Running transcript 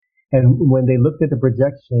And when they looked at the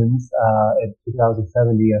projections in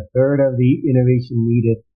 2070, a third of the innovation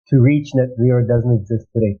needed to reach net zero doesn't exist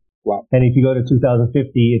today. Wow. And if you go to 2050,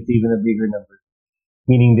 it's even a bigger number,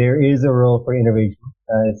 meaning there is a role for innovation.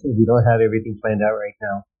 We don't have everything planned out right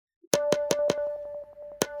now.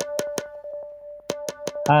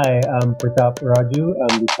 Hi, I'm Pratap Raju.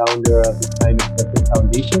 I'm the founder of the Climate Justice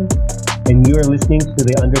Foundation, and you are listening to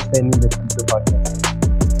the Understanding the Future podcast.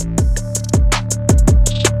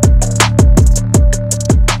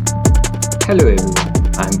 Hello everyone,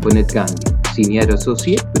 I'm Punit Gandhi, Senior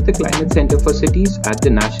Associate with the Climate Center for Cities at the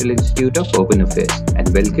National Institute of Urban Affairs, and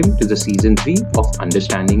welcome to the Season 3 of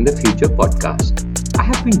Understanding the Future podcast. I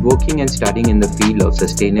have been working and studying in the field of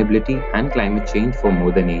sustainability and climate change for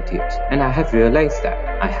more than 8 years, and I have realized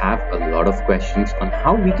that I have a lot of questions on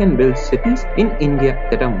how we can build cities in India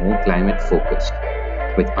that are more climate focused.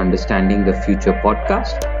 With Understanding the Future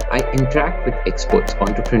podcast, I interact with experts,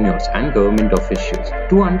 entrepreneurs, and government officials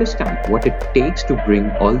to understand what it takes to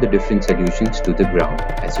bring all the different solutions to the ground,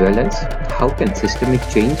 as well as how can systemic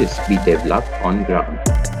changes be developed on ground.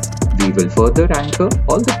 We will further anchor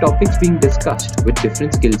all the topics being discussed with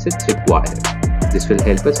different skill sets required. This will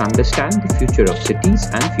help us understand the future of cities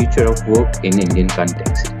and future of work in Indian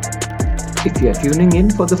context. If you are tuning in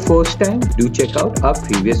for the first time, do check out our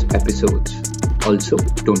previous episodes. Also,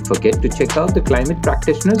 don't forget to check out the Climate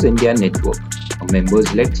Practitioners India Network, a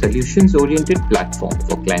members-led solutions-oriented platform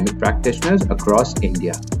for climate practitioners across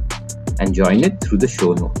India, and join it through the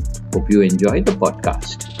show notes. Hope you enjoy the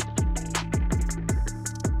podcast.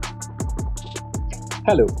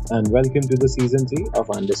 Hello, and welcome to the Season 3 of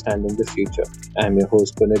Understanding the Future. I am your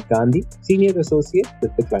host, Punit Gandhi, Senior Associate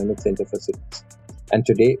with the Climate Center for Cities. And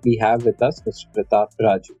today we have with us Mr. Pratap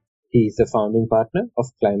Raju. He is the founding partner of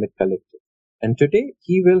Climate Collective. And today,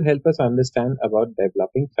 he will help us understand about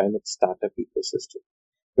developing climate startup ecosystem.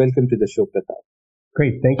 Welcome to the show, Pratap.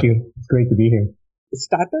 Great, thank you. It's great to be here.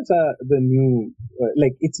 Startups are the new,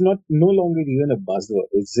 it's no longer even a buzzword.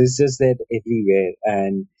 It's just that everywhere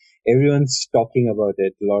and everyone's talking about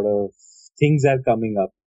it. A lot of things are coming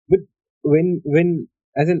up. But when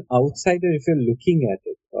as an outsider, if you're looking at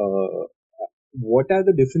it, what are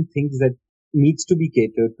the different things that needs to be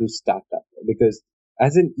catered to startup? Because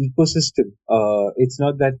as an ecosystem, it's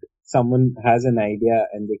not that someone has an idea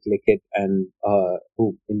and they click it and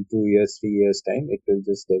in 2 years, 3 years time, it will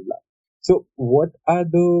just develop. So what are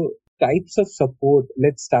the types of support?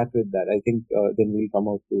 Let's start with that. I think then we'll come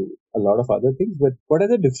out to a lot of other things. But what are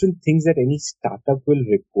the different things that any startup will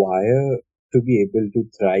require to be able to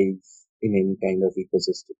thrive in any kind of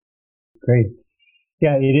ecosystem? Great.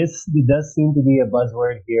 Yeah, it does seem to be a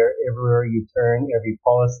buzzword here. Everywhere you turn, every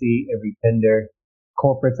policy, every tender,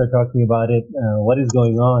 corporates are talking about it. What is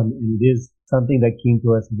going on? And it is something that came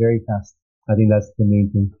to us very fast. I think that's the main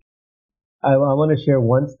thing. I want to share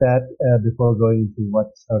one stat before going into what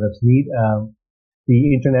startups need.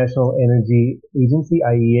 The International Energy Agency,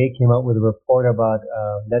 IEA, came out with a report about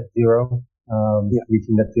net zero,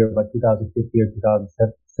 reaching net zero by 2050 or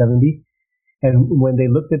 2070. And when they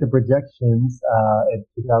looked at the projections in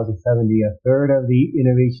 2070, a third of the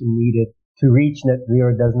innovation needed to reach net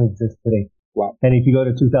zero doesn't exist today. Wow. And if you go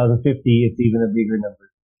to 2050, it's even a bigger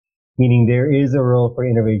number, meaning there is a role for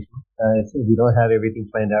innovation. We don't have everything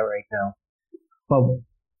planned out right now. But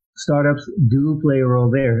startups do play a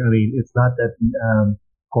role there. I mean, it's not that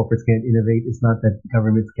corporates can't innovate. It's not that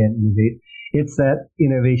governments can't innovate. It's that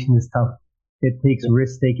innovation is tough. It takes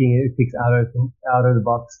risk-taking. It takes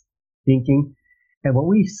out-of-the-box thinking. And what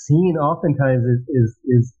we've seen oftentimes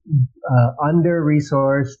is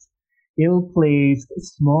under-resourced, ill-placed,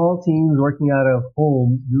 small teams working out of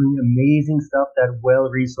homes doing amazing stuff that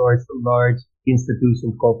well-resourced large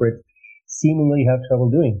institutions, corporates seemingly have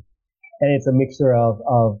trouble doing. And it's a mixture of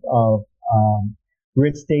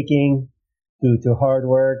risk-taking to hard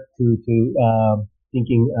work to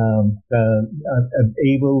thinking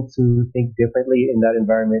able to think differently in that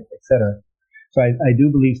environment, etc. So I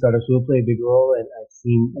do believe startups will play a big role, and I've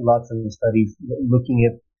seen lots of studies looking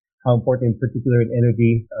at how important, in particular in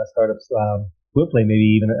energy, startups will play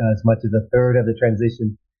maybe even as much as a third of the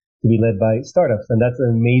transition to be led by startups. And that's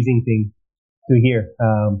an amazing thing to hear.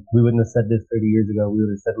 We wouldn't have said this 30 years ago. We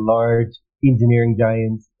would have said large engineering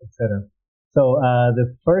giants, etc. So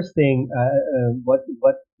the first thing, what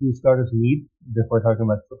do startups need before talking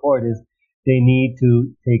about support is they need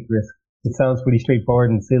to take risks. It sounds pretty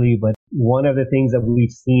straightforward and silly, but one of the things that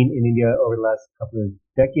we've seen in India over the last couple of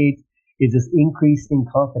decades is this increase in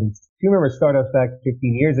confidence. If you remember startups back 15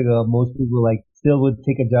 years ago, most people still would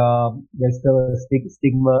take a job. There's still a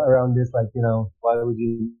stigma around this, why would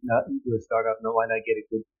you not do a startup? No, why not get a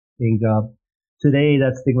good paying job? Today,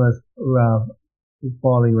 that stigma is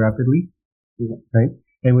falling rapidly, Yeah. right?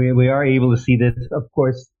 And we are able to see this. Of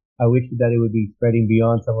course, I wish that it would be spreading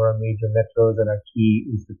beyond some of our major metros and our key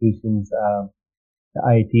institutions, the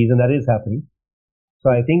IITs, and that is happening. So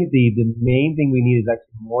I think the main thing we need is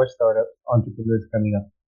actually more startup entrepreneurs coming up.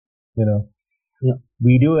 You know, Yeah.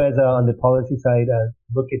 we do as on the policy side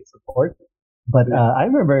look at support, but Yeah. I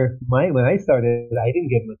remember when I started, I didn't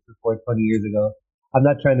get much support 20 years ago. I'm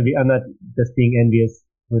not just being envious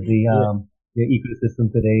with Yeah. the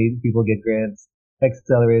ecosystem today. People get grants,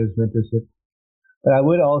 accelerators, mentorship. But I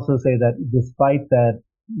would also say that despite that,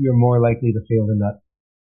 you're more likely to fail than not.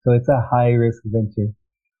 So it's a high risk venture.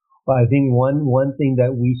 But I think one thing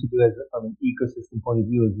that we should do as from an ecosystem point of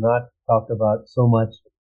view is not talk about so much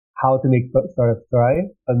how to make startups thrive,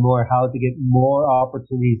 but more how to get more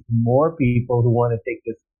opportunities, more people who want to take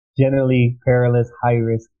this generally perilous, high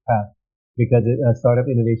risk path. Because startup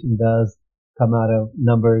innovation does come out of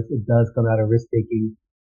numbers, it does come out of risk taking,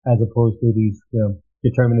 as opposed to these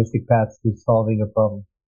deterministic paths to solving a problem.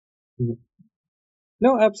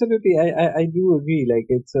 No, absolutely. I do agree. Like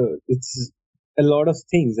it's a lot of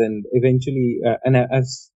things, and eventually, I've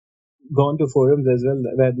gone to forums as well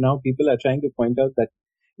where now people are trying to point out that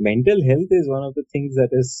mental health is one of the things that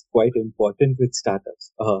is quite important with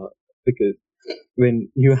startups. Because when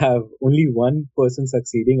you have only one person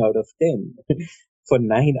succeeding out of 10, for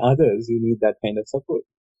 9 others, you need that kind of support.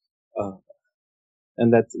 Uh,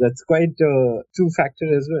 and that's quite a true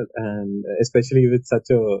factor as well, and especially with such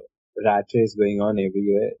a rat race going on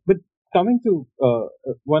everywhere. But coming to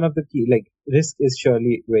one of the key, like risk is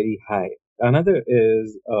surely very high. Another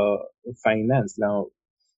is finance. Now,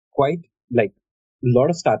 quite like a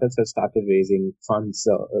lot of startups have started raising funds.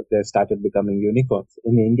 They've started becoming unicorns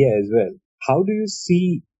in India as well. How do you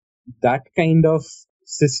see that kind of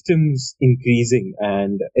systems increasing,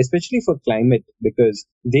 and especially for climate, because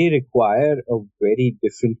they require a very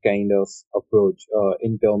different kind of approach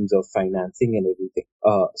in terms of financing and everything.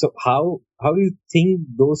 So how do you think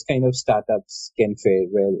those kind of startups can fare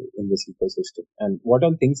well in this ecosystem, and what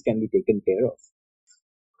all things can be taken care of?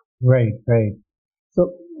 Right, right.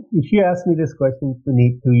 So if you asked me this question,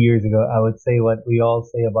 Puneet, 2 years ago, I would say what we all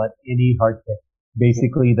say about any hard tech.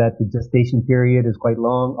 Basically, that the gestation period is quite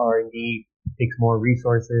long. R&D takes more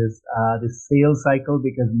resources. The sales cycle,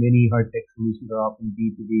 because many hard tech solutions are often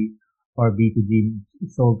B2B or B2G,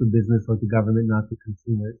 sold to business or to government, not to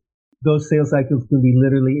consumers. Those sales cycles can be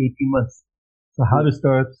literally 18 months. So how to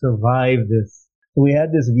start survive this? So we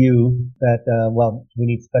had this view that, we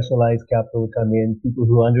need specialized capital to come in, people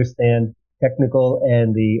who understand technical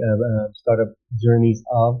and the startup journeys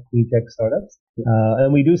of clean tech startups.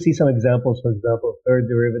 And we do see some examples. For example, Third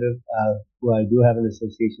Derivative, who I do have an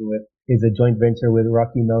association with, is a joint venture with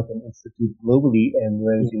Rocky Mountain Institute globally and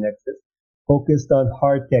Energy Nexus, focused on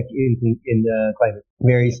hard tech in climate.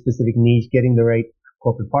 Very specific niche, getting the right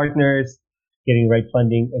corporate partners, getting the right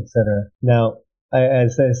funding, etc. Now,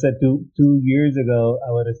 as I said 2 years ago,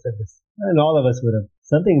 I would have said this, and all of us would have.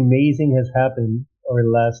 Something amazing has happened over the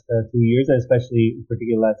last 2 years, and especially in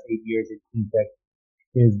particular the last 8 years in clean tech,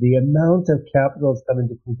 is the amount of capital that's come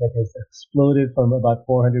into clean tech has exploded from about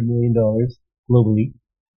 $400 million globally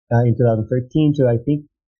in 2013 to I think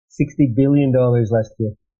 $60 billion last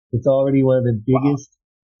year. It's already one of the biggest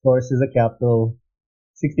sources of capital.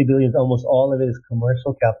 60 billion is almost all of it is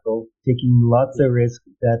commercial capital, taking lots of risk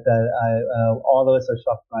that all of us are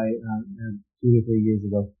shocked by 2 to 3 years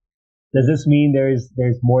ago. Does this mean there's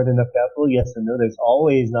more than enough capital? Yes and no. There's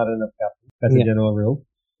always not enough capital. That's a general rule.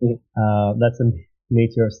 That's the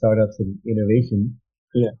nature of startups and innovation.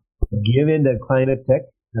 Given that climate tech,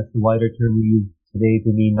 that's the wider term we use today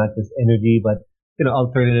to mean not just energy, but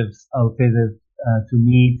alternatives to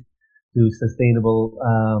meat, to sustainable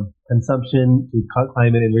consumption, to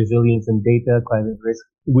climate and resilience and data, climate risk.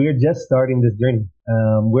 We're just starting this journey.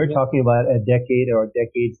 We're talking about a decade or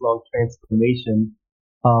decades-long transformation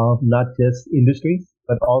of not just industries,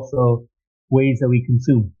 but also ways that we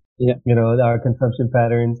consume. Our consumption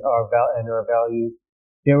patterns, our values.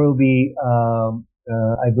 There will be,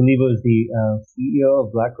 I believe it was the CEO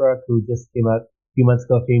of BlackRock who just came out a few months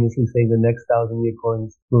ago famously saying the next 1,000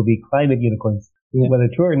 unicorns will be climate unicorns. Whether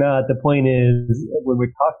true or not, the point is when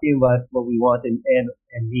we're talking about what we want and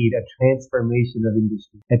need, a transformation of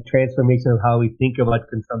industry, a transformation of how we think about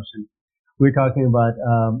consumption. We're talking about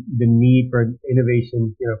the need for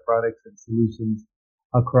innovation, products and solutions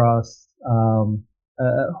across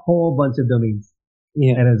a whole bunch of domains.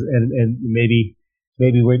 And maybe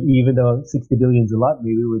we're, even though 60 billion is a lot,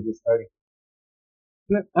 maybe we're just starting.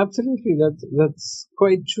 No, absolutely, that's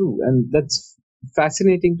quite true, and that's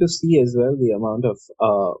fascinating to see as well, the amount of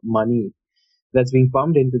money that's being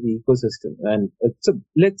pumped into the ecosystem. And so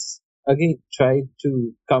let's again try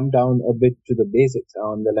to come down a bit to the basics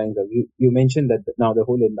on the lines of you mentioned that now the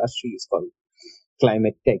whole industry is called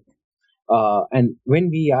climate tech. And when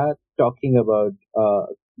we are talking about,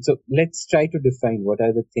 so let's try to define what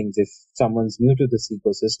are the things if someone's new to this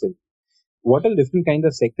ecosystem. What are different kind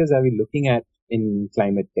of sectors are we looking at in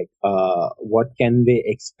climate tech? What can they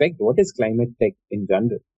expect? What is climate tech in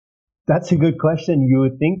general? That's a good question. You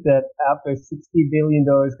would think that after $60 billion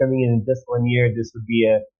coming in just 1 year, this would be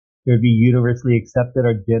it would be universally accepted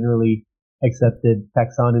or generally accepted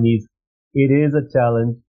taxonomies. It is a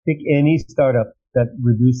challenge. Pick any startup that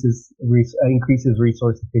increases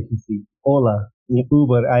resource efficiency. Ola,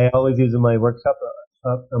 Uber. I always use in my workshop.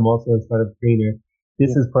 I'm also a startup trainer.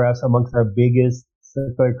 This is perhaps amongst our biggest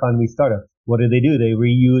circular economy startups. What do? They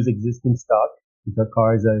reuse existing stock, which are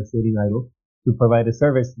cars that are sitting idle, to provide a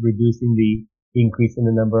service, reducing the increase in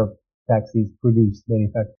the number of taxis produced,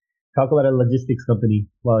 manufactured. Talk about a logistics company.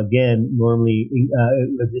 Well, again, normally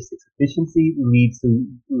logistics efficiency leads to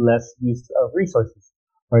less use of resources.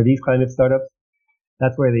 Are these climate startups?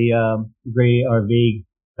 That's where the gray or vague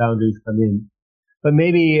boundaries come in. But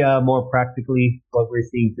maybe more practically, what we're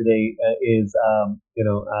seeing today is,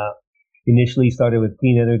 initially started with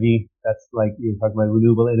clean energy. That's like you're talking about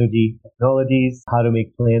renewable energy technologies, how to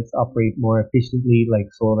make plants operate more efficiently, like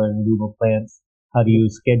solar and renewable plants, how do you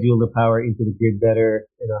schedule the power into the grid better,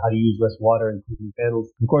 how to use less water in cooling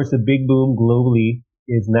panels. Of course, the big boom globally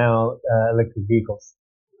is now electric vehicles.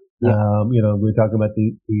 We're talking about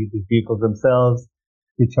the vehicles themselves,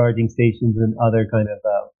 the charging stations, and other kind of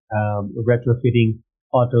retrofitting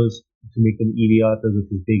autos to make them EV autos,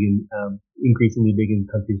 which is big in increasingly big in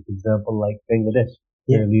countries, for example, like Bangladesh.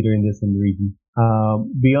 They're a leader in this in the region.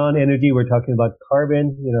 Beyond energy, we're talking about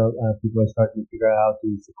carbon. People are starting to figure out how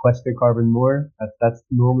to sequester carbon more. That's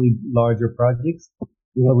normally larger projects. But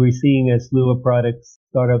we're seeing a slew of products,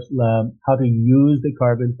 startups, how to use the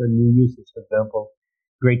carbon for new uses. For example,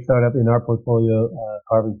 great startup in our portfolio,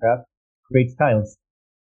 Carbon Craft, creates tiles.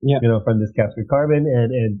 From this captured carbon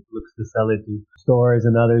and looks to sell it to stores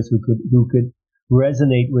and others who could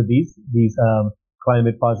resonate with these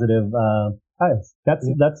climate positive tiles. That's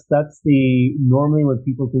the normally when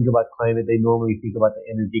people think about climate, they normally think about the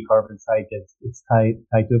energy carbon side. It's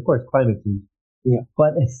tied to, of course, climate change. Yeah.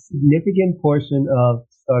 But a significant portion of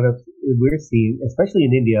startups we're seeing, especially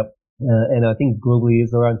in India, and I think globally,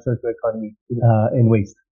 is around circular economy and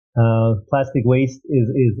waste. Plastic waste is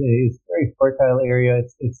a very fertile area.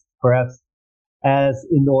 It's perhaps as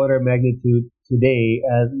in the order of magnitude today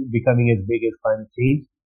as becoming as big as climate change,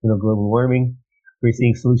 global warming. We're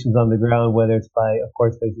seeing solutions on the ground, whether it's by, of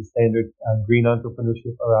course, there's a standard green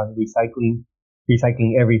entrepreneurship around recycling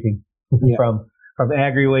everything from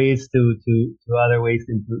agri waste to other waste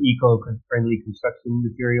into eco-friendly construction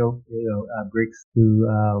material, bricks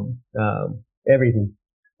to everything.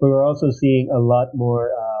 But we're also seeing a lot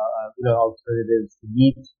more alternatives to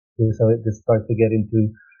meat. So this starts to get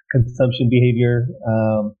into consumption behavior.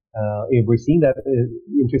 We're seeing that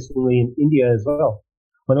interestingly in India as well.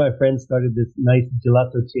 One of my friends started this nice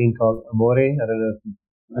gelato chain called Amore. I don't know if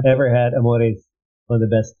you've ever had Amore. It's one of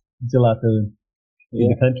the best gelato in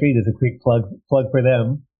the country. There's a quick plug for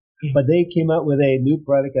them. But they came out with a new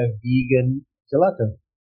product of vegan gelato,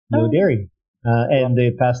 no dairy. And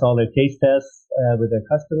they passed all their taste tests with their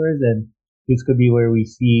customers, and this could be where we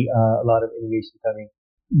see a lot of innovation coming.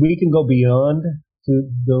 We can go beyond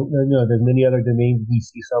there's many other domains. We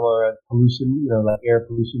see some are pollution, like air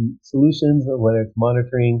pollution solutions, or whether it's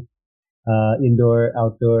monitoring, indoor,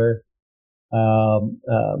 outdoor.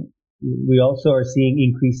 We also are seeing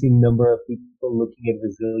increasing number of people looking at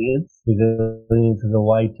resilience. Resilience is a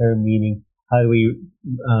wide term, meaning how do we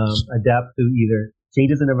adapt to either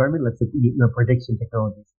changes in the environment, let's say prediction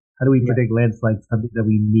technologies. How do we predict landslides, something that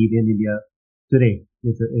we need in India today?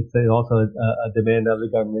 It's also a demand of the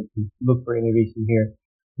government to look for innovation here.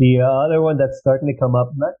 The other one that's starting to come up,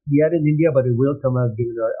 not yet in India, but it will come up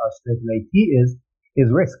given our strength in IT, is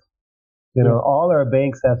risk. All our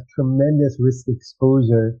banks have tremendous risk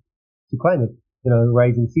exposure to climate.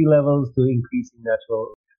 Rising sea levels to increasing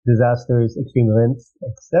natural disasters, extreme events,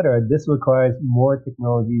 etc. This requires more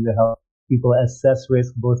technology to help people assess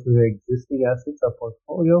risk both for their existing assets or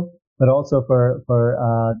portfolio, but also for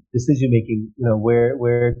decision making.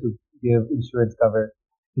 Where to give insurance cover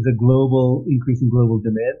is a increasing global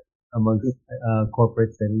demand amongst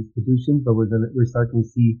corporates and institutions. But we're starting to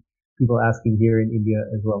see people asking here in India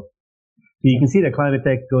as well. So you can see that climate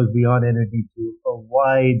tech goes beyond energy to a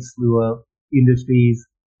wide slew of industries,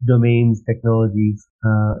 domains, technologies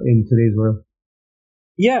in today's world.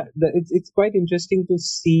 Yeah, it's quite interesting to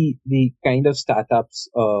see the kind of startups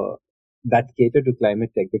that cater to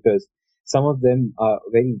climate tech, because some of them are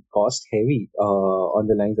very cost heavy on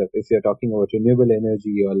the lines of, if you're talking about renewable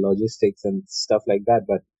energy or logistics and stuff like that.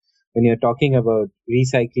 But when you're talking about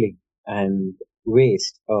recycling and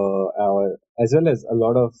waste, or as well as a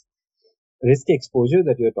lot of risk exposure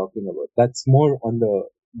that you're talking about, that's more on the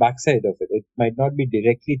backside of it. It might not be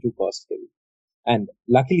directly too cost heavy. And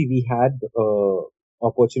luckily, we had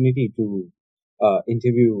opportunity to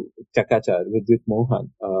interview Chakachar with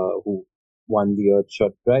Mohan, who won the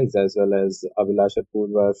Earthshot Prize, as well as Abhilasha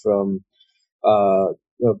Purwar from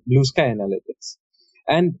Blue Sky Analytics.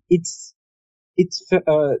 And it's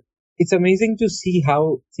it's amazing to see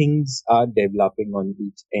how things are developing on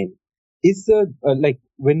each end. Is the like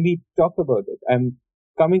when we talk about it, I'm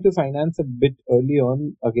coming to finance a bit early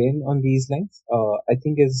on again on these lines. I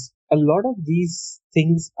think is a lot of these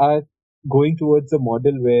things are going towards a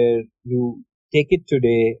model where you take it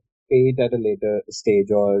today, pay it at a later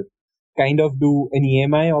stage, or kind of do an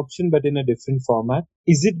EMI option but in a different format.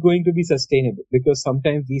 Is it going to be sustainable? Because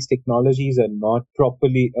sometimes these technologies are not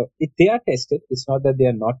properly, they are tested. It's not that they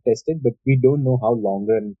are not tested, but we don't know how long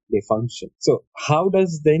run they function. So how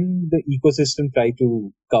does then the ecosystem try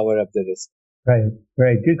to cover up the risk? Right,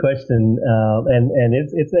 right. Good question. And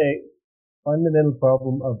it's a fundamental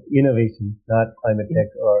problem of innovation, not climate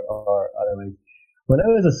tech or otherwise. When I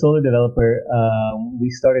was a solar developer, we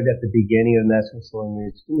started at the beginning of National Solar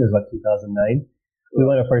Mission. It was about 2009. We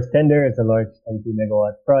won our first tender. It's a large 22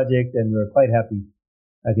 megawatt project, and we were quite happy.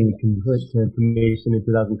 I think we completed the commission in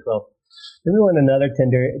 2012. Then we won another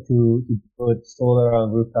tender to put solar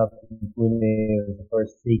on rooftops in Pune. It was the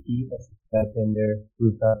first Seiki tender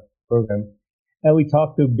rooftop program. And we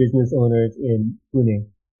talked to business owners in Pune.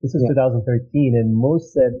 This was 2013, and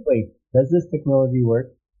most said, wait, does this technology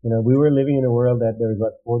work? You know, we were living in a world that there was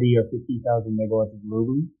about 40 or 50,000 megawatts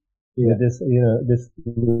globally. With this, this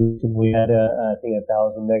solution, we had I think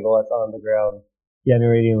 1,000 megawatts on the ground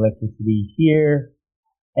generating electricity here.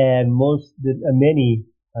 And many,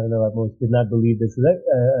 I don't know about most, did not believe this is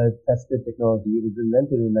a tested technology. It was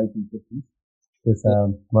invented in the 1950s, this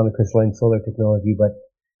monocrystalline solar technology. But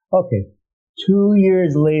okay, 2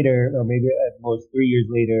 years later, or maybe at most 3 years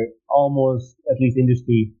later, almost at least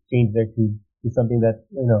industry changed their tune to something that,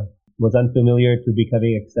 was unfamiliar to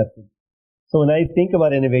becoming accepted. So when I think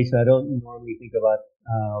about innovation, I don't normally think about,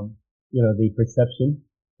 the perception,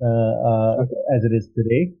 as it is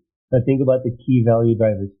today. I think about the key value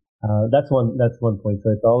drivers. That's one point.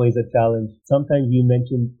 So it's always a challenge. Sometimes you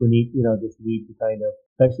mentioned, Puneet, this need to kind of,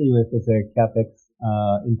 especially if it's a CapEx,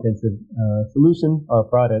 intensive, solution or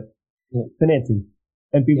product, financing.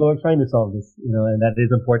 And people are trying to solve this, and that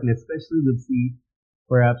is important, especially with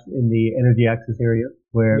perhaps in the energy access area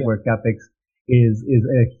where CapEx is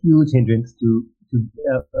a huge hindrance to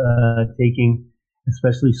taking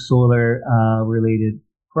especially solar related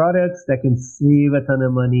products that can save a ton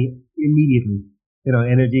of money immediately.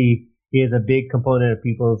 Energy is a big component of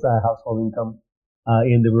people's household income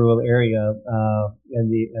in the rural area,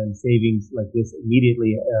 and savings like this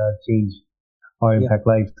immediately change or impact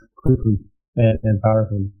lives quickly and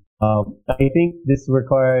powerfully. I think this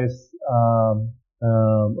requires,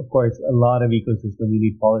 of course, a lot of ecosystem. We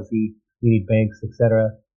need policy, we need banks,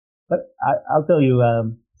 etc. But I'll tell you,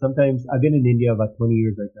 sometimes I've been in India about 20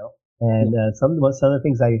 years right now, and some of the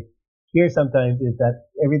things I hear sometimes is that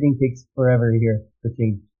everything takes forever here to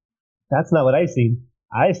change. That's not what I've seen.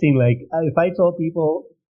 I've seen, like, if I told people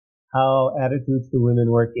how attitudes to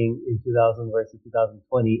women working in 2000 versus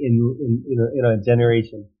 2020 in a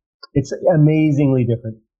generation, it's amazingly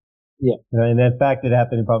different. And in fact, it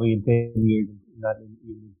happened probably in 10 years, not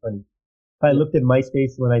even 20. If I looked at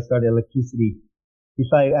MySpace when I started electricity,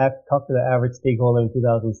 if I talked to the average stakeholder in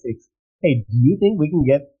 2006, hey, do you think we can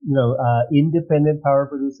get, independent power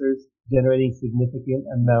producers generating significant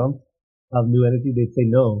amounts of new energy? They'd say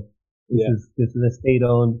no. This is a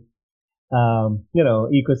state-owned,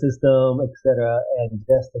 ecosystem, etc. And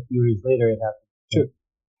just a few years later, it happened. Sure.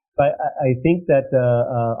 But I think that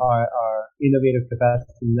our innovative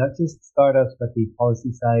capacity, not just startups, but the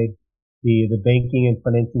policy side, the banking and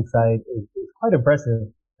financing side is quite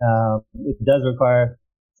impressive. It does require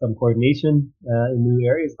some coordination in new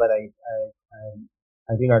areas, but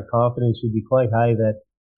I think our confidence should be quite high that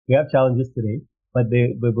we have challenges today, but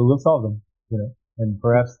we'll solve them. And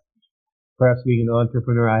perhaps being an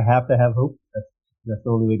entrepreneur, I have to have hope. That's the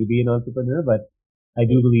only way to be an entrepreneur. But I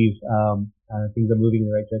do believe things are moving in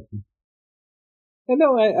the right direction.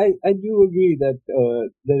 No, I do agree that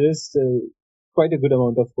there is quite a good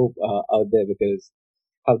amount of hope out there, because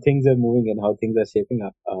how things are moving and how things are shaping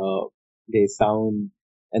up, they sound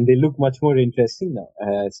and they look much more interesting now,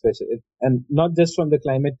 especially, and not just from the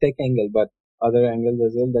climate tech angle, but other angles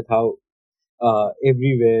as well. That how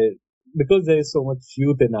everywhere, because there is so much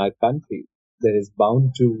youth in our country, there is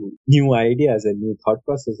bound to new ideas and new thought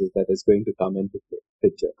processes that is going to come into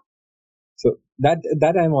picture. So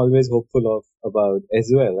that I'm always hopeful of about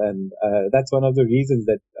as well, and that's one of the reasons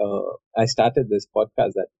that I started this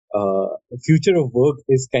podcast. That future of work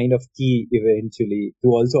is kind of key eventually to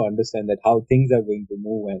also understand that how things are going to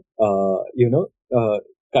move and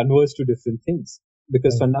converse to different things.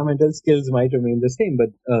 Because Right. fundamental skills might remain the same,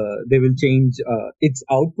 but they will change. Its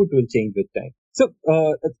output will change with time. So,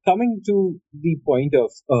 coming to the point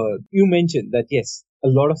of, you mentioned that yes, a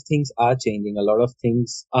lot of things are changing, a lot of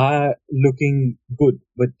things are looking good,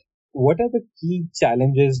 but what are the key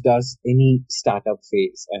challenges does any startup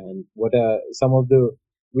face, and what are some of the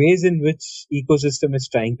ways in which ecosystem is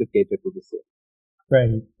trying to cater to the same?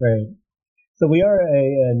 Right, right. So we are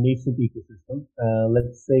a nascent ecosystem.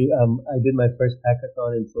 Let's say I did my first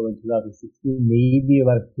hackathon in Seoul in 2016, maybe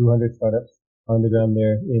about 200 startups on the ground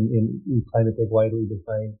there in climate tech widely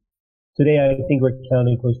defined. Today, I think we're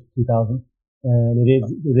counting close to 2,000, and it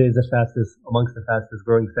is the fastest amongst the fastest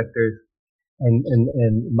growing sectors. And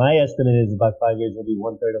my estimate is about 5 years will be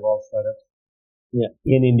one third of all startups Yeah,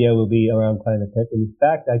 in India will be around climate tech. In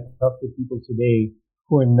fact, I talked to people today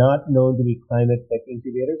who are not known to be climate tech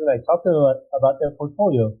incubators, and I talked to them about their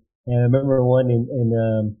portfolio. And I remember one in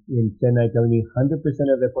Chennai telling me 100%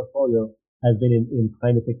 of their portfolio has been in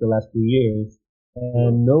climate tech the last 2 years, wow.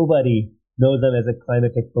 and nobody knows them as a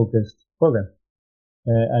climate tech focused program.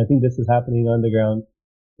 I think this is happening on the ground,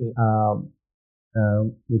 Yeah,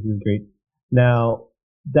 um, which is great. Now,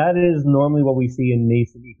 that is normally what we see in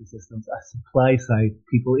nascent ecosystems, a supply side,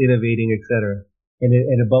 people innovating, etc. And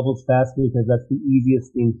it bubbles fast because that's the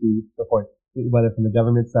easiest thing to support, whether from the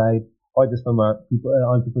government side or just from our people,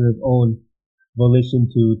 entrepreneurs' own volition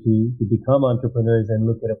to become entrepreneurs and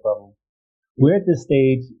look at a problem. We're at this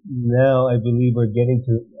stage now, I believe we're getting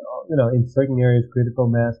to, in certain areas, critical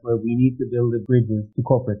mass where we need to build the bridges to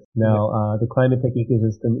corporates. yeah, Now, the climate tech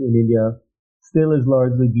ecosystem in India still is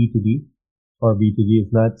largely B2B or B2G.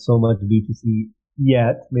 It's not so much B2C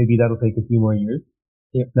yet. Maybe that'll take a few more years.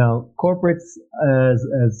 yeah, Now, corporates,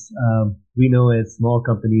 as we know as small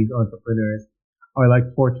companies, entrepreneurs, are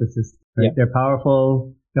like fortresses, right? yeah, They're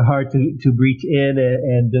powerful. They're hard to breach in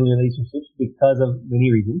and build relationships because of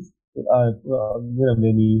many reasons,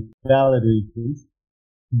 many valid reasons.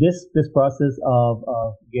 This process of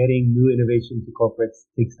getting new innovation to corporates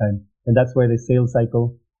takes time, and that's where the sales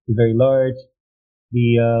cycle is very large.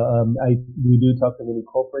 We do talk to many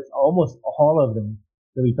corporates. Almost all of them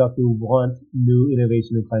that we talk to want new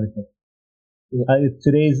innovation in climate tech. yeah,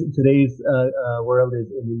 Today's world is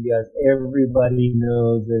in India. Everybody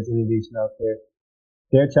knows there's innovation out there.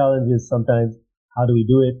 Their challenge is sometimes how do we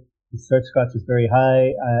do it? The search cost is very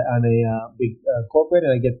high. I'm a big corporate,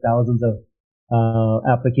 and I get thousands of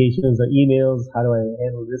applications or emails. How do I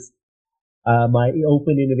handle this? My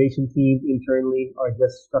open innovation teams internally are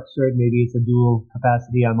just structured. Maybe it's a dual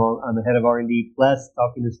capacity. I'm the head of R&D plus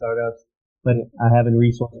talking to startups, but yeah, I haven't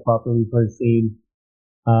resourced properly for the same.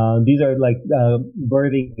 These are like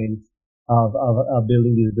birthing things of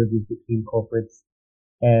building these bridges between corporates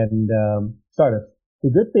and startups. The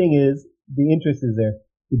good thing is the interest is there.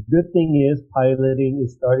 The good thing is piloting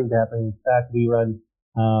is starting to happen. In fact, we run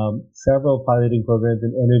several piloting programs in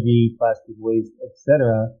energy, plastic waste,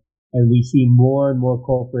 etc. And we see more and more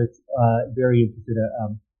corporates very interested.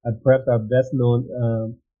 Perhaps our best known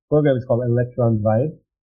program is called Electron Vibe.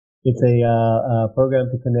 It's a program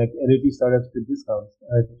to connect energy startups to discounts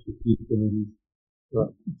to utilities.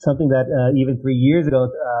 wow. Something that even 3 years ago,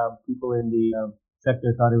 people in the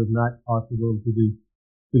sector thought it was not possible to do.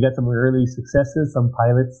 We got some early successes, some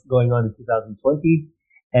pilots going on in 2020,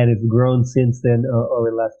 and it's grown since then over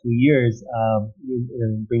the last 2 years,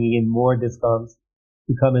 bringing in more discoms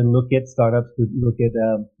to come and look at startups, to look at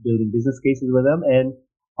building business cases with them and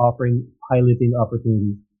offering piloting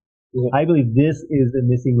opportunities. Yeah, I believe this is the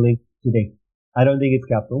missing link today. I don't think it's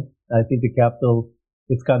capital. I think the capital,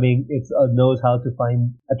 it's coming. It knows how to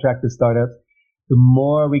find attractive startups. The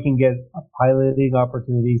more we can get piloting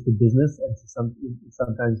opportunities to business and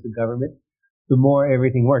sometimes to government, the more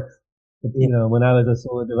everything works. yeah, When I was a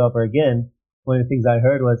solar developer again, one of the things I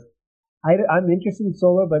heard was, I'm interested in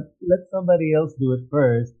solar, but let somebody else do it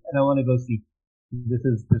first, and I want to go see. This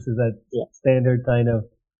is a yeah, standard kind of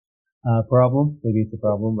problem. Maybe it's a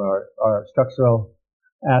problem or structural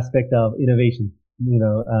aspect of innovation.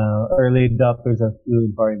 Early adopters are few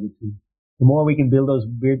and far in between. The more we can build those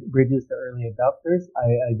bridges to early adopters,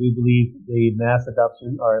 I do believe the mass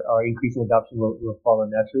adoption or increasing adoption will follow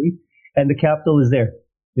naturally. And the capital is there.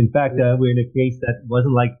 In fact, we're in a case that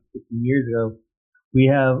wasn't like 15 years ago.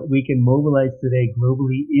 We can mobilize today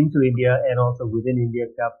globally into India and also within India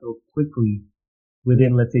capital quickly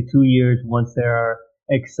within, let's say, 2 years, once there are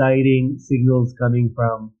exciting signals coming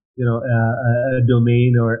from, a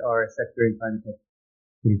domain or a sector in climate tech.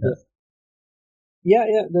 Pretty fast. Yeah,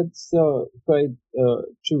 that's quite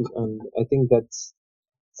true, and I think that's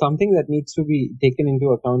something that needs to be taken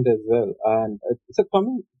into account as well. And so,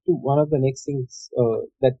 coming to one of the next things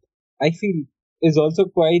that I feel is also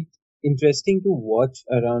quite interesting to watch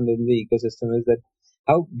around in the ecosystem is that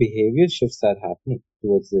how behavior shifts are happening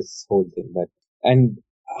towards this whole thing. And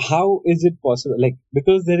how is it possible? Like,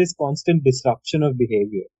 because there is constant disruption of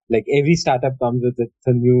behavior. Like every startup comes with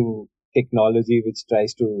a new technology which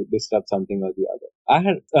tries to disrupt something or the other.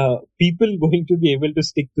 Are people going to be able to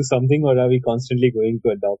stick to something, or are we constantly going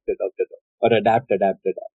to adopt, or adapt?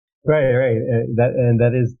 Right.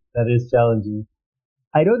 That is challenging.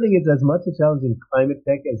 I don't think it's as much a challenge in climate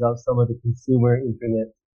tech as of some of the consumer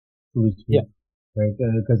internet solutions. Yeah. Right.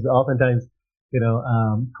 Because oftentimes,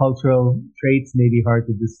 cultural traits may be hard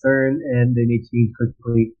to discern, and they may change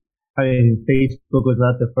quickly. I mean, Facebook was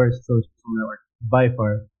not the first social network by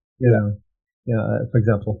far. For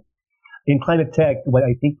example. In climate tech, what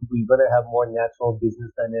I think we're going to have more natural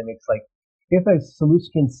business dynamics. Like if a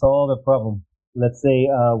solution can solve a problem, let's say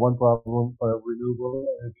one problem for renewable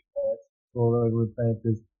energy plants, solar energy plants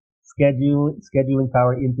is scheduling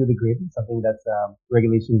power into the grid, something that's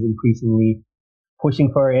regulations increasingly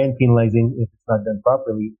pushing for and penalizing if it's not done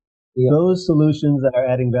properly. Yeah. Those solutions that are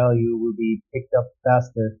adding value will be picked up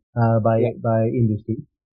faster by industry.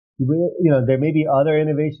 There may be other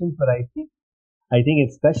innovations, but I think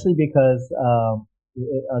especially because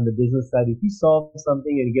on the business side, if you solve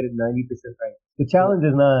something and you get it 90% right, the challenge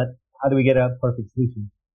is not how do we get a perfect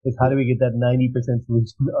solution. It's how do we get that 90%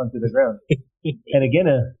 solution onto the ground. And again,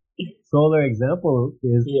 a solar example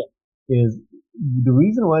is the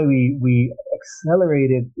reason why we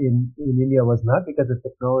accelerated in India was not because the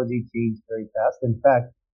technology changed very fast. In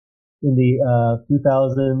fact, in the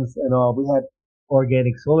 2000s and all, we had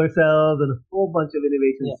organic solar cells and a whole bunch of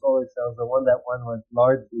innovation in solar cells. The one that won was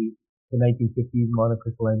largely the 1950s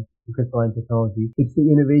monocrystalline crystalline technology. It's the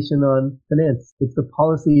innovation on finance. It's the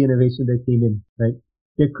policy innovation that came in, right?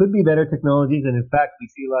 There could be better technologies, and in fact,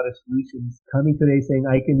 we see a lot of solutions coming today saying,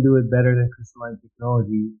 I can do it better than crystalline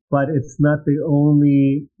technology. But it's not the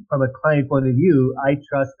only, from a client point of view, I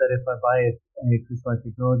trust that if I buy a crystalline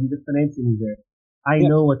technology, the financing is there. I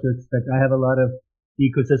know what to expect. I have a lot of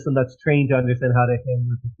ecosystem that's trained to understand how to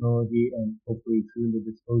handle technology and hopefully soon the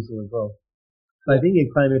disposal as well. So I think in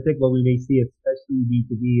climate tech, what we may see, especially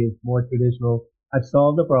B2B, is more traditional. I've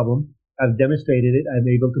solved the problem. I've demonstrated it. I'm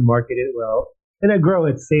able to market it well. And I grow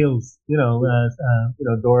its sales,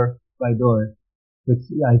 door by door, which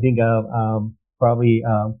I think probably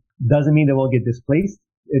doesn't mean they won't get displaced.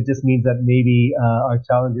 It just means that maybe our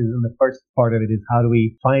challenges in the first part of it is how do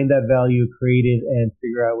we find that value, create it, and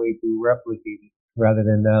figure out a way to replicate it rather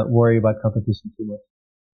than worry about competition too much.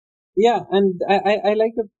 Yeah, and I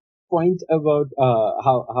like the point about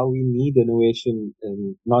how we need innovation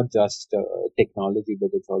in not just technology, but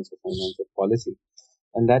it's also financial policy.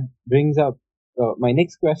 And that brings up my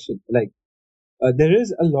next question. There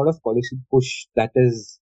is a lot of policy push that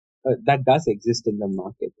does exist in the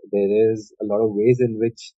market. There is a lot of ways in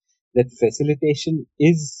which that facilitation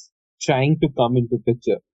is trying to come into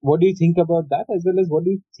picture. What do you think about that, as well as what do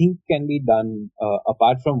you think can be done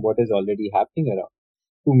apart from what is already happening around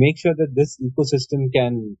to make sure that this ecosystem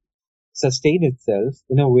can sustain itself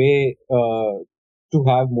in a way to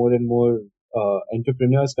have more and more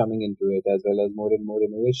entrepreneurs coming into it, as well as more and more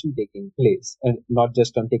innovation taking place, and not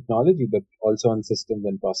just on technology, but also on systems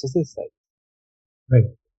and processes side? Right.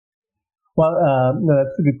 Well, no,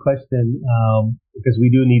 that's a good question because we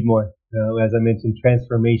do need more. As I mentioned,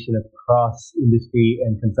 transformation across industry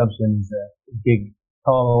and consumption is a big,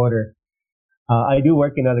 tall order. I do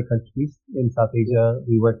work in other countries in South Asia.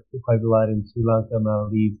 We work quite a lot in Sri Lanka,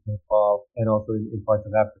 Maldives, Nepal, and also in parts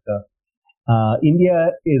of Africa.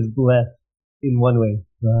 India is blessed in one way.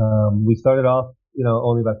 We started off,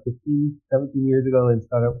 only about 15, 17 years ago in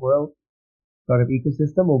startup world, startup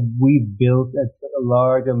ecosystem. We built a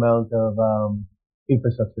large amount of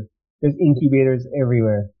infrastructure. There's incubators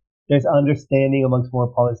everywhere. There's understanding amongst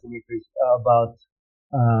more policymakers about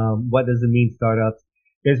what does it mean startups.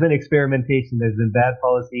 There's been experimentation. There's been bad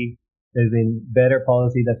policy. There's been better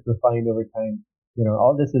policy that's refined over time.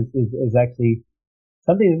 All this is actually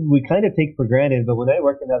something we kind of take for granted. But when I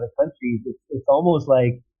work in other countries, it's almost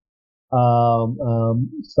like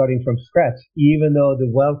starting from scratch, even though the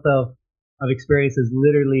wealth of experience is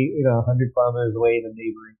literally 100 kilometers away in a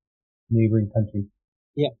neighboring country.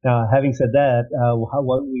 Yeah. Now, having said that,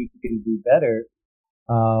 what we can do better,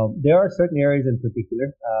 there are certain areas in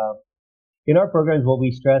particular. In our programs, what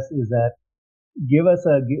we stress is that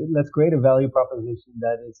let's create a value proposition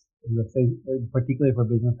that is, let's say, particularly for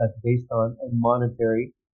business, that's based on a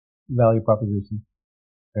monetary value proposition,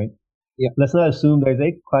 right? Yeah. Let's not assume there's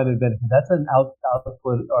a climate benefit. That's an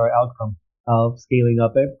output or outcome of scaling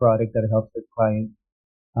up a product that helps the client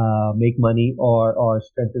make money or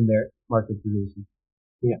strengthen their market position.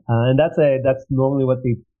 Yeah. And that's normally what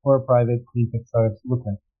the core private clean tech startups look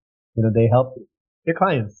like. They help their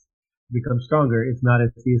clients become stronger. It's not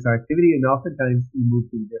a CSR activity, and oftentimes we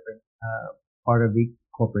move to a different part of the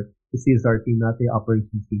corporate, the CSR team, not the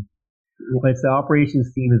operations team. Yeah. But it's the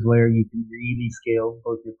operations team is where you can really scale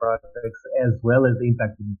both your products as well as the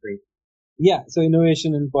impact that you create. Yeah, so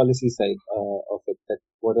innovation and policy side of it, that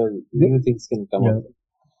what are new things can come up.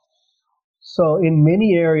 So in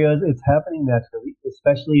many areas, it's happening naturally,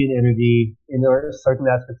 especially in energy, in certain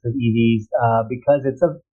aspects of EVs, because it's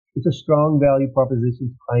a strong value proposition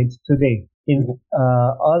to clients today. In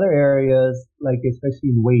other areas, like especially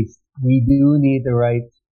in waste, we do need the right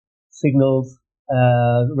signals,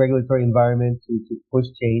 regulatory environment to push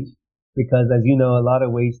change, because as you know, a lot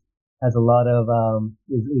of waste has a lot of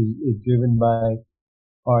is driven by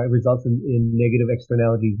or it results in negative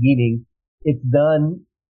externalities, meaning it's done.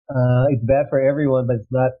 It's bad for everyone, but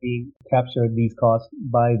it's not being captured, these costs,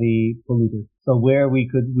 by the polluter. So where we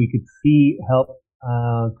could see help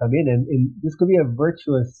come in, and this could be a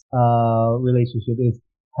virtuous relationship, is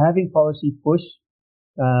having policy push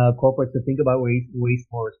corporates to think about waste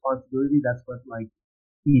more responsibility. That's what like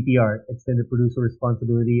EPR, extended producer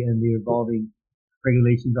responsibility, and the evolving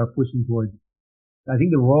regulations are pushing towards. I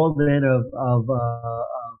think the role then of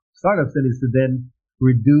startups then is to then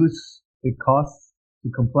reduce the costs to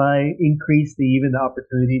comply, increase even the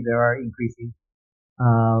opportunity. There are increasing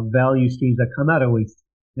value streams that come out of waste,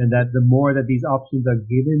 and that the more that these options are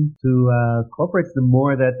given to corporates, the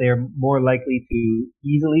more that they're more likely to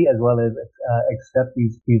easily as well as accept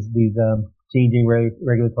these changing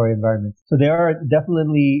regulatory environments. So there are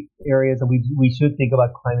definitely areas that we should think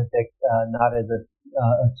about climate tech not as a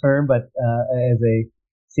term, but as a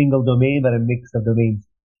single domain, but a mix of domains.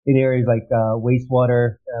 In areas like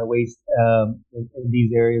wastewater, waste, in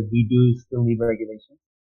these areas, we do still need regulation,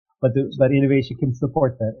 but innovation can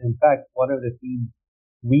support that. In fact, one of the themes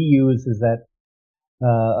we use is that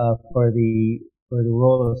for the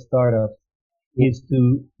role of startups is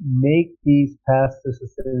to make these paths to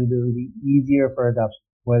sustainability easier for adoption,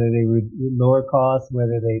 whether they would lower costs,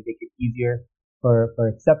 whether they make it easier for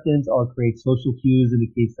acceptance, or create social cues in the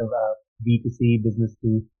case of B2C, business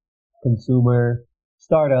to consumer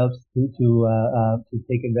startups to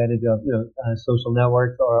take advantage of social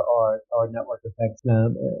networks or network effects.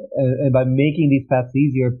 And by making these paths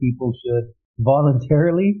easier, people should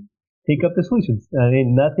voluntarily take up the solutions. I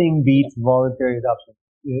mean, nothing beats voluntary adoption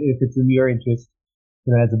if it's in your interest,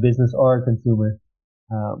 as a business or a consumer,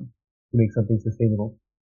 to make something sustainable.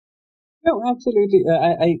 No, absolutely.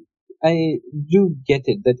 I do get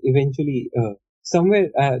it that eventually somewhere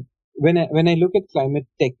when I look at climate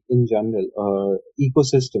tech in general or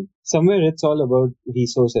ecosystem, somewhere it's all about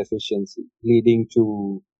resource efficiency leading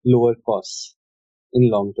to lower costs in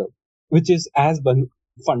long term, which is as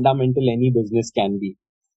fundamental any business can be,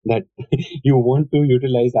 that you want to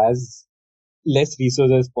utilize as less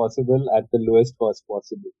resources as possible at the lowest cost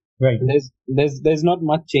possible. Right. There's not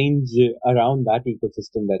much change around that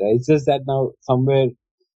ecosystem there. It's just that now somewhere,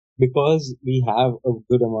 because we have a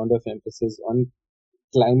good amount of emphasis on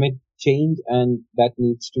climate change, and that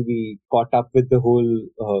needs to be caught up with the whole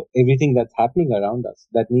everything that's happening around us,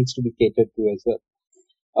 that needs to be catered to as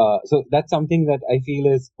well. So that's something that I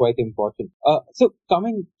feel is quite important. So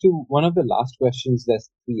coming to one of the last questions that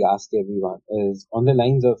we ask everyone is on the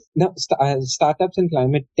lines of, now startups and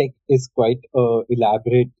climate tech is quite a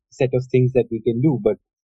elaborate set of things that we can do, but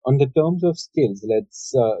on the terms of skills,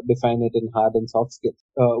 let's define it in hard and soft skills.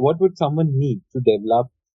 What would someone need to develop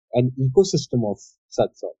an ecosystem of such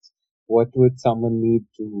sorts? What would someone need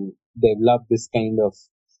to develop this kind of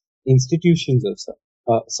institutions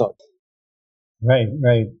of sort? Right.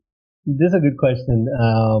 This is a good question,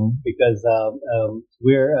 because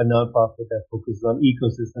we're a nonprofit that focuses on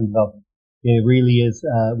ecosystem development. It really is.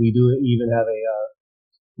 We do even have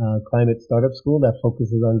a climate startup school that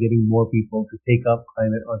focuses on getting more people to take up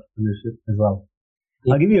climate entrepreneurship as well.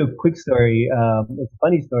 Yeah. I'll give you a quick story. It's a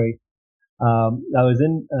funny story.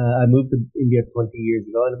 I moved to India 20 years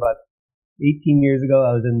ago, and about 18 years ago,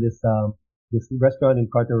 I was in this restaurant in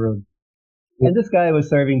Carter Road. And this guy was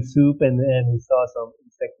serving soup, and we saw some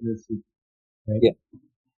insect in the soup, right? Yeah.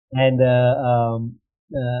 And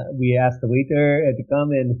we asked the waiter to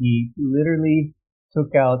come, and he literally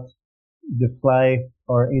took out the fly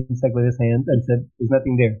or insect with his hand and said, "There's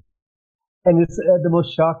nothing there." And it's the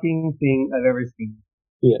most shocking thing I've ever seen.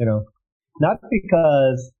 Yeah. Not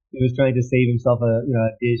because he was trying to save himself a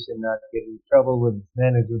dish and not get in trouble with his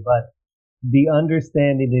manager, but the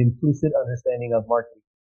implicit understanding of marketing,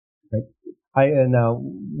 right? Now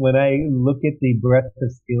when I look at the breadth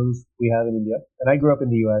of skills we have in India, and I grew up in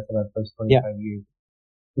the US for the first 25 years,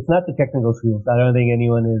 it's not the technical skills. I don't think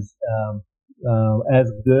anyone is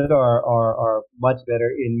as good or much better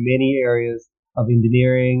in many areas of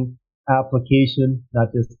engineering, application,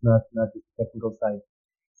 not just the technical side.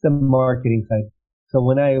 It's the marketing side. So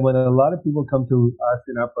when a lot of people come to us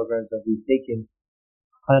in our programs that we've taken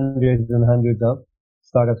hundreds and hundreds of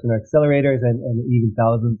startups in our accelerators and even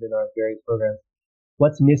thousands in our various programs,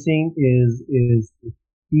 what's missing is the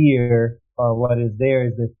fear, or what is there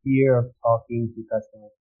is the fear of talking to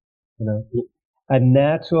customers. A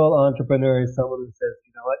natural entrepreneur is someone who says,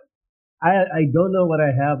 "You know what? I don't know what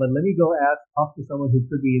I have, but let me go talk to someone who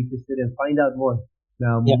could be interested and find out more."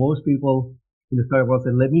 Now, most people in the startup world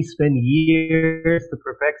say, "Let me spend years to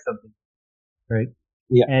perfect something," right?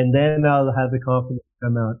 Yeah. And then I'll have the confidence to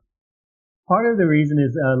come out. Part of the reason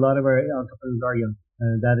is a lot of our entrepreneurs are young.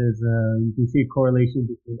 And that is, you can see a correlation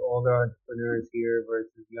between older entrepreneurs here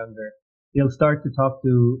versus younger. They'll start to talk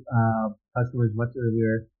to customers much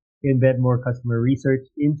earlier, embed more customer research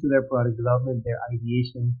into their product development, their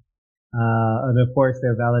ideation, and of course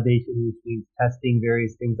their validation, which means testing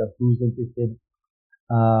various things of who's interested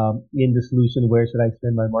in the solution, where should I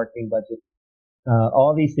spend my marketing budget.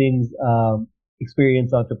 All these things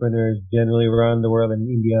experienced entrepreneurs generally around the world in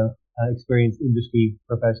India, experienced industry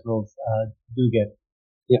professionals do get.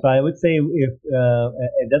 Yeah. So I would say if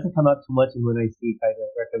it doesn't come out too much when I see kind of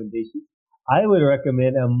recommendations, I would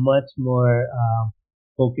recommend a much more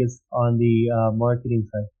focus on the marketing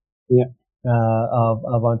side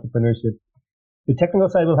of entrepreneurship. The technical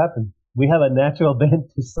side will happen. We have a natural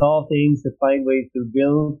bent to solve things, to find ways to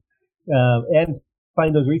build and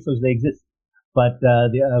find those resources. They exist. But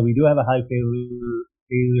we do have a high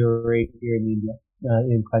failure rate here in India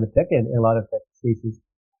in climate tech and a lot of tech spaces.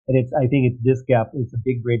 And I think it's this gap. It's a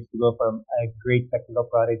big bridge to go from a great technical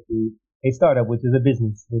product to a startup, which is a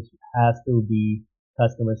business, which has to be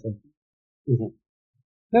customer centric. Mm-hmm.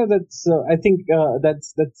 No, I think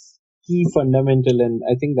that's key fundamental, and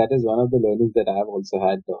I think that is one of the learnings that I have also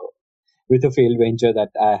had with a failed venture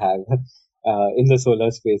that I have in the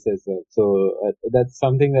solar space as well. So that's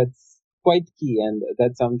something that's quite key, and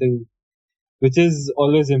that's something which is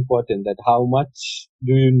always important, that how much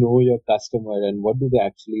do you know your customer and what do they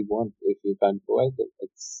actually want. If you can't provide them,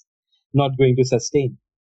 it's not going to sustain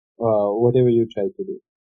whatever you try to do.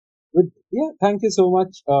 But yeah, thank you so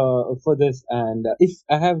much for this. And if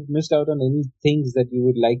I have missed out on any things that you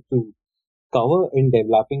would like to cover in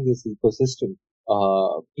developing this ecosystem,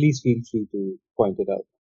 please feel free to point it out.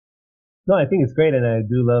 No, I think it's great, and I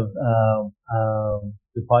do love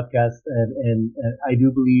the podcast, and I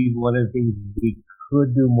do believe one of the things we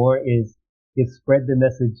could do more is spread the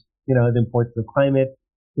message, the importance of climate.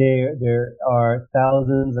 There are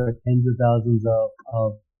thousands or tens of thousands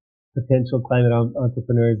of potential climate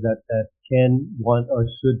entrepreneurs that can, want, or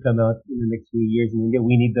should come out in the next few years in India.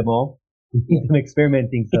 We need them all. We need them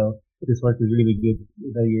experimenting. So this work is really good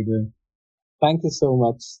that you're doing. Thank you so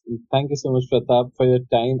much. Thank you so much, Pratap, for your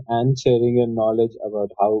time and sharing your knowledge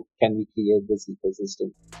about how can we create this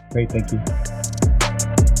ecosystem. Great. Thank you.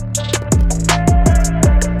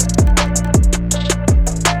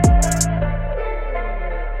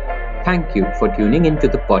 Thank you for tuning into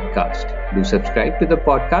the podcast. Do subscribe to the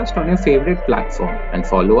podcast on your favorite platform and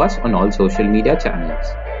follow us on all social media channels.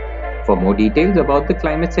 For more details about the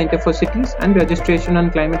Climate Center for Cities and registration on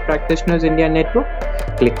Climate Practitioners India Network,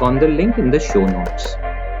 click on the link in the show notes.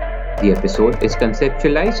 The episode is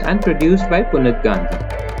conceptualized and produced by Punit Gandhi.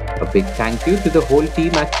 A big thank you to the whole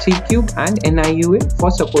team at C-Cube and NIUA for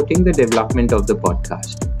supporting the development of the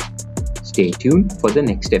podcast. Stay tuned for the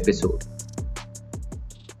next episode.